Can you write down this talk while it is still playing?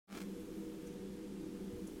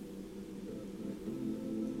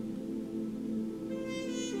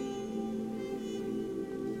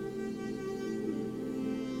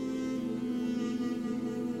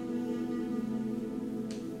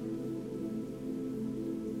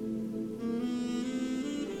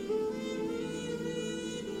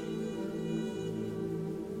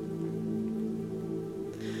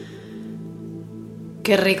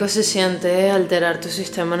Qué rico se siente alterar tu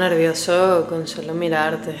sistema nervioso con solo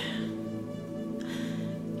mirarte.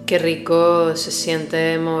 Qué rico se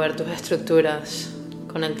siente mover tus estructuras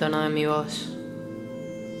con el tono de mi voz.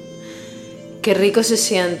 Qué rico se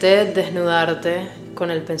siente desnudarte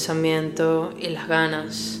con el pensamiento y las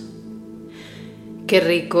ganas. Qué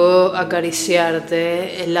rico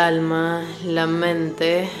acariciarte el alma, la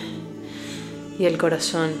mente y el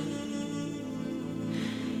corazón.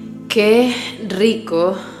 Qué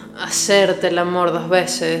rico hacerte el amor 2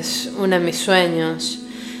 veces, una en mis sueños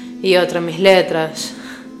y otra en mis letras.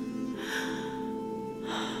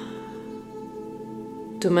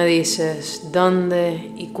 Tú me dices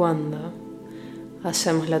dónde y cuándo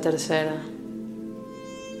hacemos la tercera.